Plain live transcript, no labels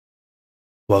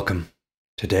Welcome.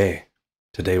 Today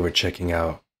we're checking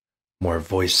out more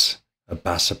Voice of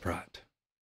Baceprot.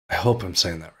 I hope I'm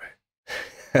saying that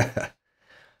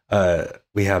right.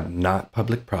 We have Not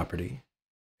Public Property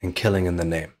and Killing in the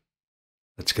Name.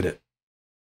 Let's get it.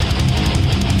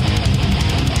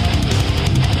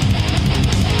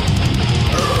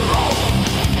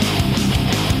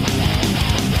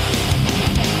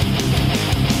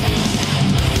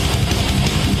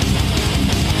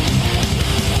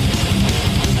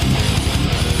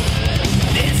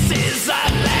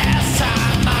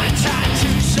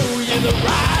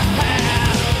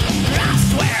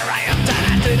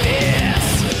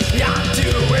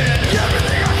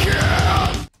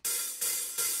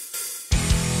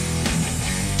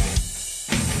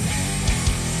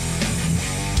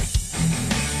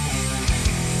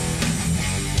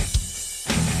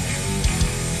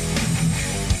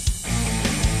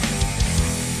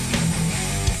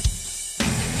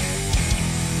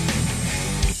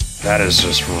 That is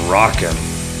just rocking.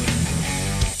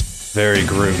 Very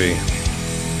groovy.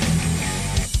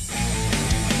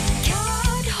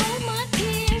 Can't hold my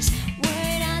tears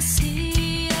when I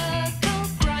see a girl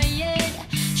crying.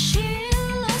 She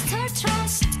lost her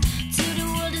trust to the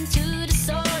world and to the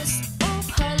source of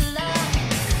her love.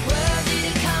 Where did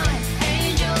a kind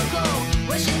angel go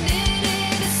when she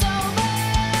needed it so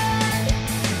bad?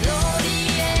 Lord, the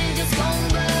angel's gone,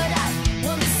 but I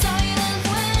won't be silent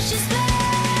when she's dead.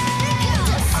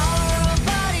 Our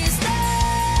bodies there,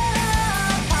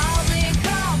 public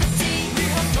property. We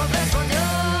have no place for the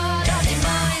dirty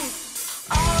mind.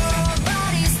 Our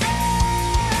bodies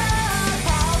there,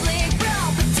 public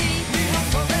property. We have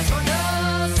no place for the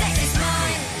sexist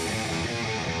mind.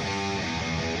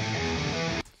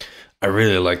 I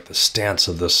really like the stance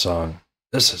of this song.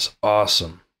 This is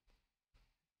awesome.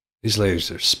 These ladies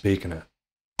are speaking it.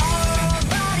 Our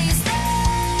bodies there,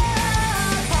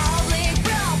 public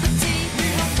property. We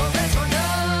have no place for the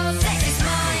sexist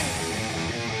mind.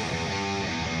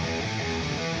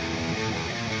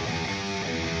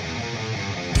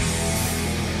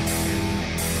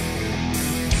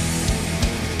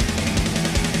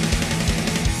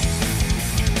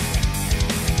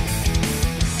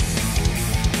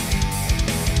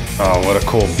 Oh, what a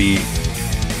cool beat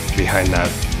behind that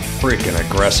freaking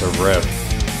aggressive riff.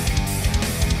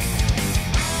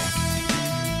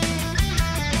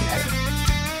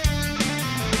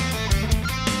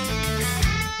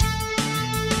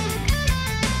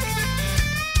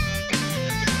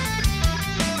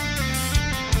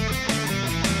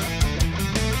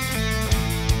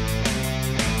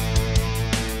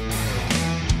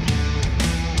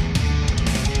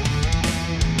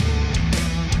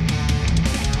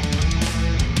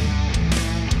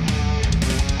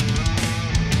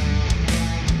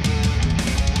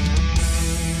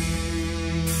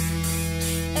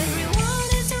 Everyone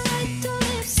has a right to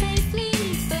live safely,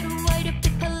 but why do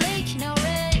people leaking our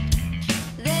red?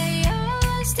 They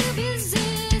are still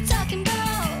busy talking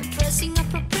about dressing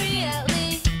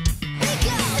appropriately.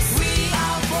 Because we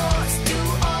are forced to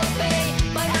obey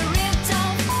by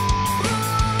unwritten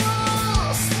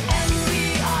rules, and we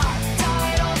are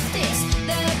tired of this.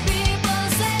 The people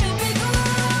say to be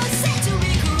good, say to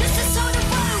be good. This is how the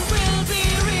world will be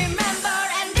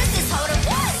remembered, and this is how the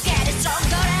world gets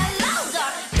stronger and louder.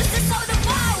 This is how the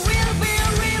world will be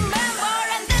remembered,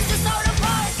 and this is how the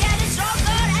world gets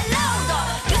stronger and louder.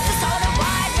 This is how the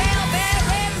world will be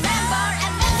remembered,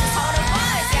 and this is how the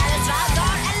world gets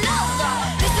stronger and louder.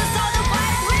 This is how the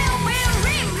world will be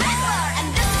remembered, and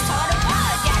this is how the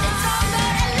world gets stronger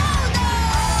and louder.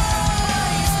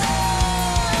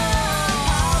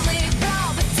 Public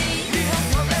property, we have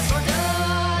no place for the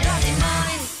dirty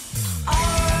mind.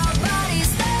 Our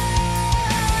bodies there,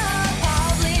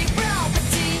 public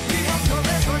property. We have no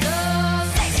place for the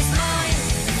sexist mind.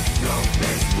 No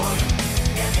place for the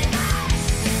dirty mind.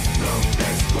 No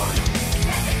place for the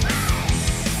dirty mind.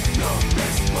 No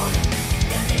place for the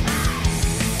dirty mind.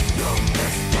 No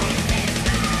place for the dirty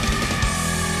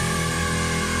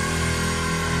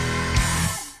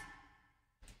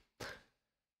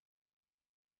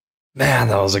Man,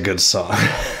 that was a good song.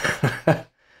 That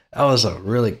was a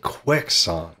really quick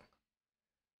song.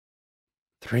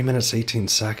 3 minutes, 18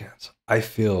 seconds. I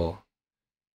feel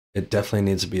it definitely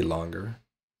needs to be longer.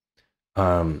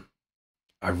 I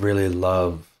really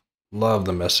love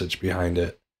the message behind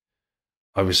it.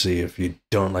 Obviously, if you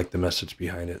don't like the message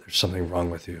behind it, there's something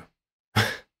wrong with you.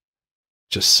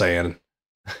 Just saying.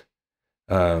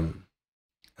 And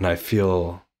I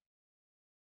feel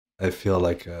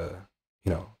like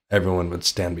everyone would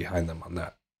stand behind them on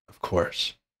that, of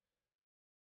course.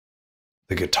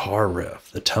 The guitar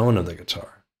riff, the tone of the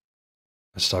guitar.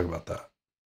 Let's talk about that.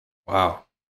 Wow.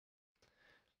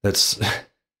 That's that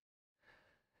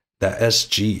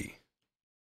SG.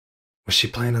 Was she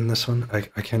playing in this one? I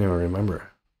can't even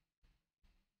remember.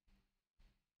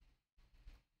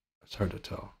 It's hard to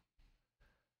tell.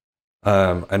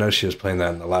 I know she was playing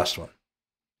that in the last one.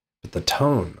 But the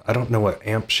tone, I don't know what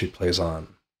amp she plays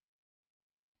on.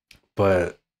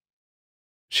 But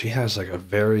she has like a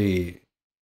very,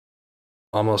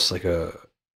 almost like a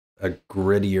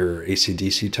grittier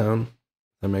AC/DC tone.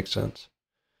 That makes sense.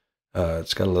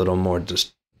 It's got a little more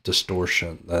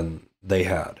distortion than they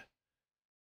had.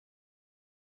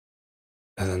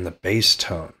 And then the bass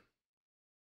tone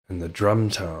and the drum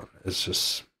tone is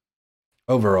just,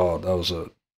 overall, that was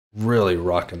a really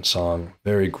rocking song,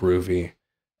 very groovy.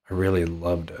 I really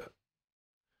loved it.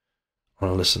 I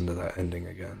want to listen to that ending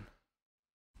again.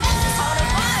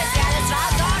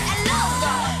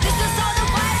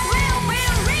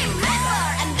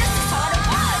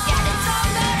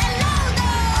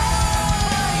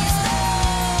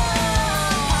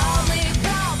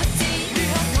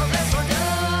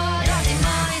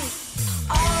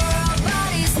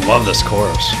 I love this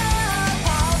chorus.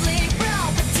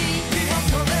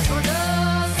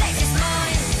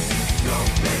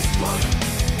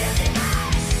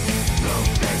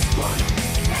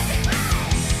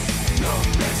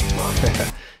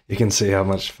 You can see how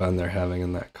much fun they're having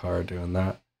in that car doing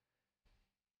that.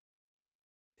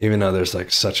 Even though there's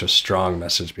like such a strong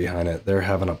message behind it, they're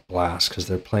having a blast because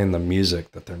they're playing the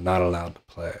music that they're not allowed to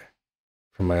play,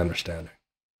 from my understanding.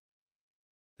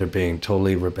 They're being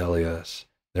totally rebellious.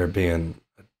 They're being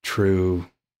a true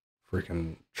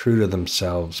to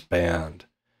themselves band.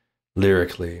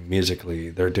 Lyrically, musically,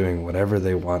 they're doing whatever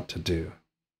they want to do.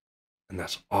 And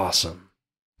that's awesome.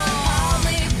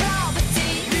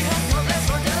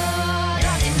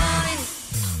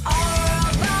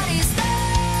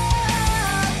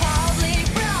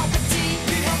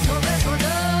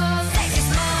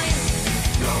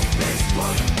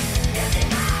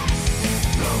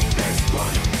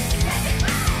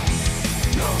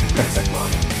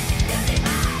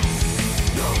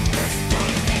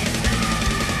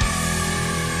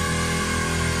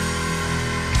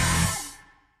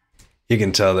 You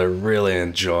can tell they're really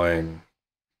enjoying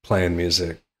playing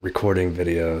music, recording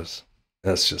videos.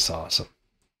 That's just awesome.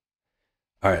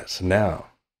 All right, so now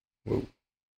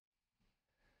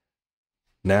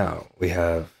we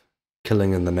have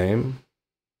Killing in the Name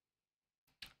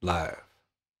live.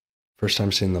 First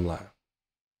time seeing them live.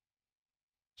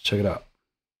 Let's check it out.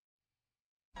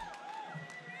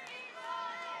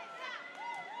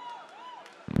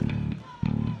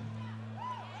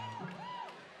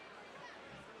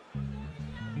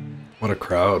 What a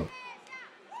crowd.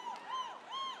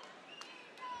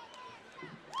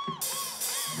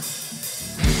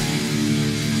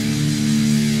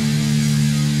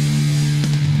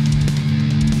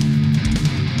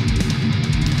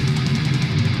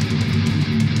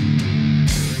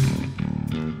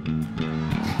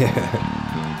 Yeah.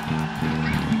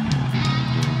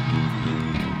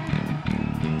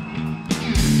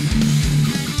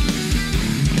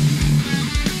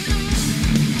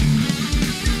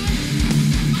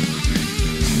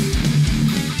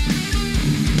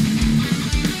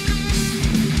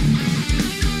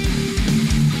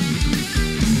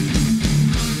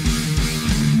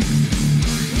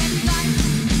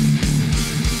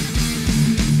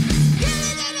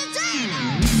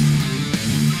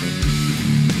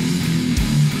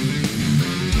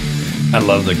 I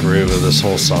love the groove of this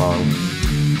whole song.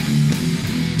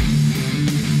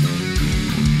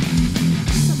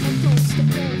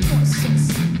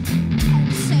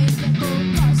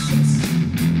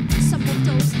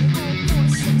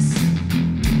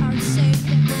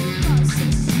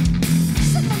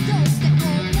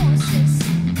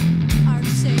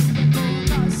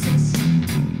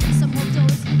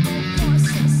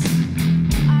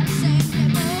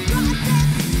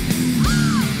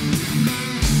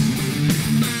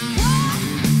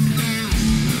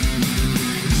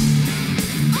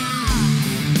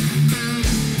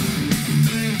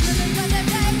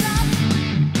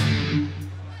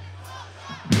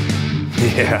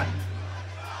 Yeah.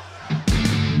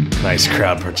 Nice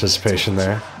crowd participation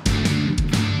there.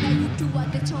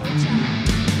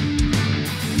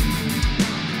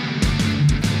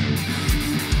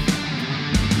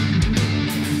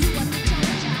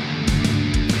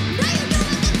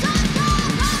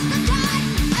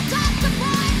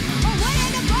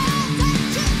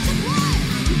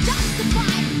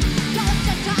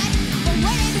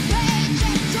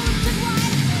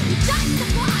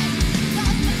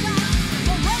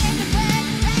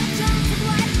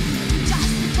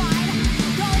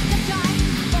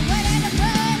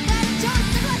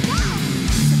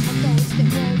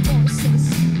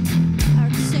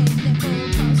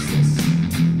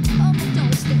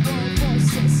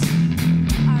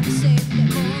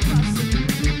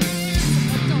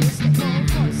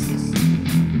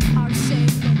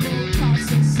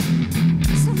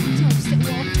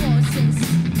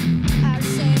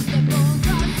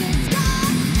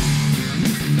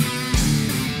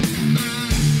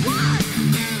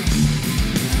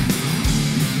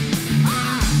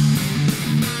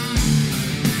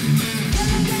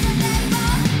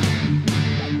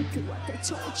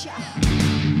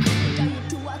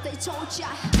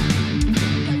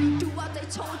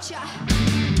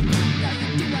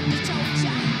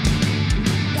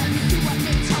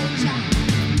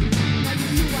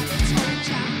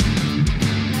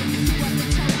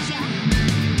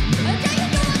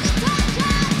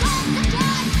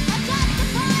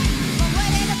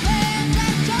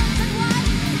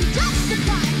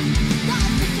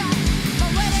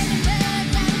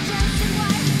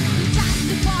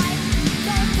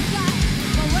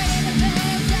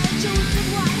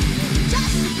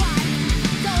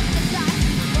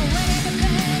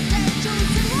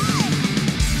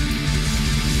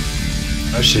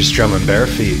 Oh, she's drumming bare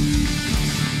feet.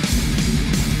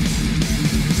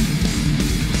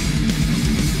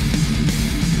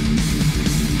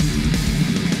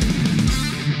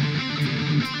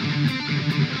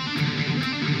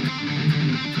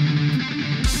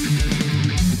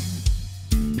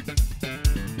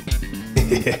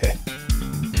 Yeah.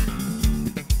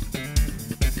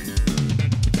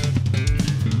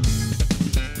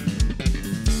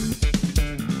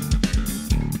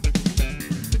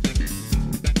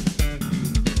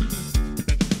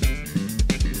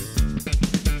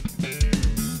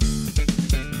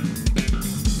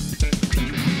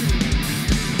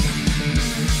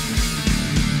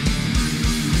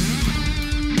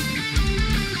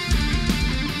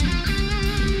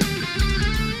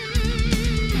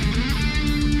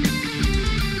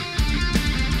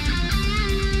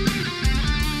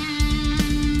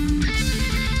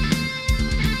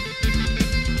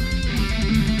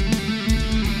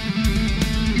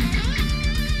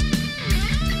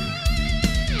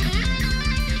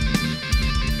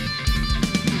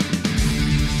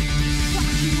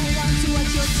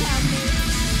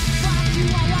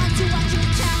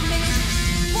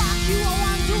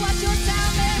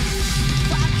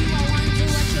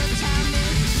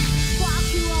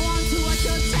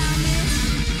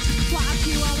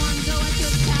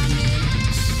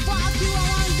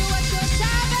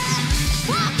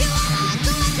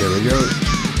 Here we go.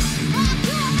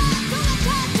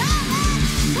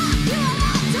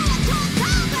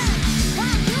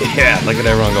 Yeah, look at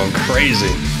everyone going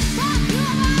crazy.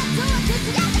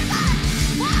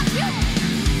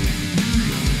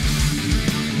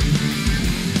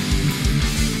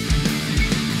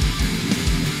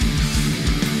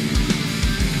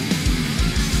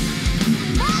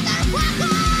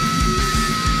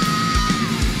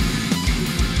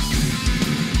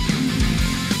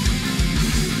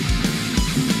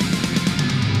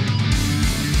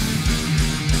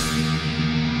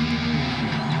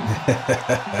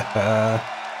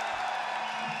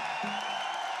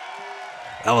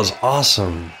 That was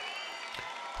awesome.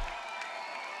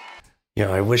 You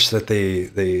know, I wish that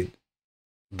the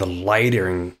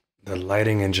lighting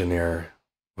engineer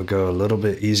would go a little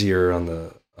bit easier on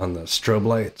the strobe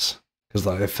lights, because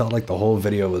I felt like the whole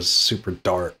video was super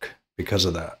dark because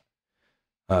of that.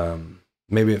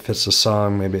 Maybe it fits the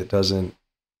song, maybe it doesn't.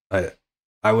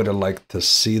 I would have liked to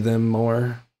see them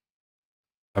more.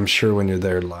 I'm sure when you're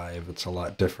there live, it's a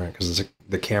lot different because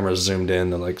the camera's zoomed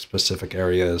in to like specific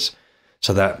areas.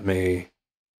 So that may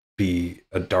be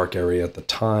a dark area at the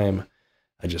time.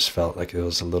 I just felt like it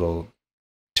was a little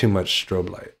too much strobe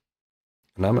light.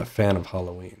 And I'm a fan of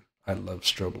Halloween. I love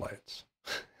strobe lights.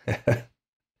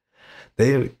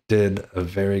 They did a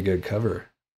very good cover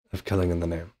of Killing in the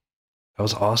Name. That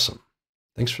was awesome.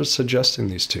 Thanks for suggesting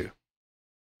these two.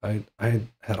 I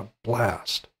had a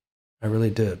blast. I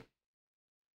really did.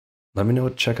 Let me know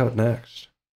what to check out next.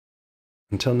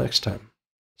 Until next time,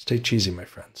 stay cheesy, my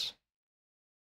friends.